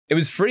It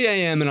was 3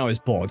 AM and I was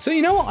bored, so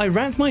you know what, I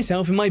wrapped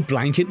myself in my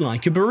blanket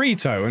like a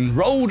burrito and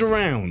rolled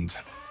around.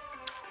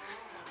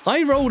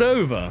 I rolled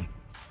over,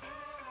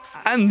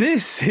 and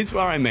this is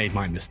where I made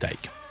my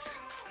mistake.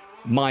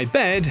 My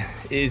bed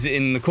is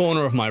in the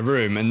corner of my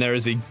room and there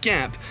is a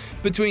gap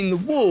between the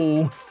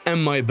wall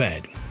and my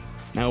bed.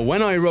 Now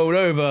when I rolled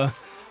over,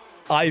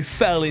 I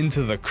fell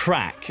into the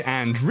crack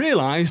and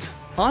realized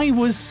I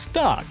was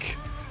stuck.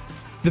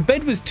 The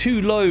bed was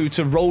too low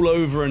to roll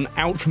over and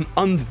out from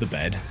under the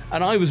bed,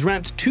 and I was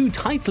wrapped too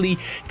tightly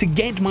to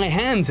get my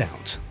hands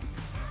out.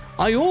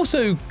 I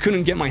also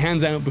couldn't get my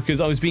hands out because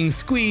I was being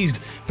squeezed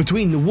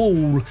between the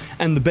wall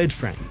and the bed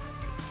frame.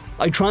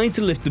 I tried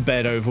to lift the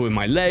bed over with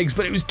my legs,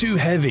 but it was too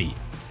heavy.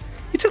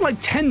 It took like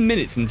 10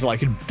 minutes until I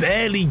could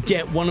barely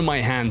get one of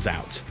my hands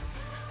out.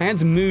 I had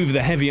to move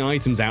the heavy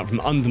items out from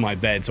under my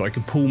bed so I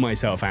could pull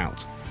myself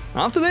out.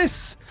 After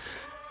this,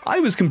 I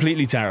was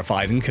completely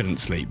terrified and couldn't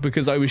sleep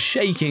because I was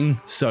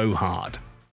shaking so hard.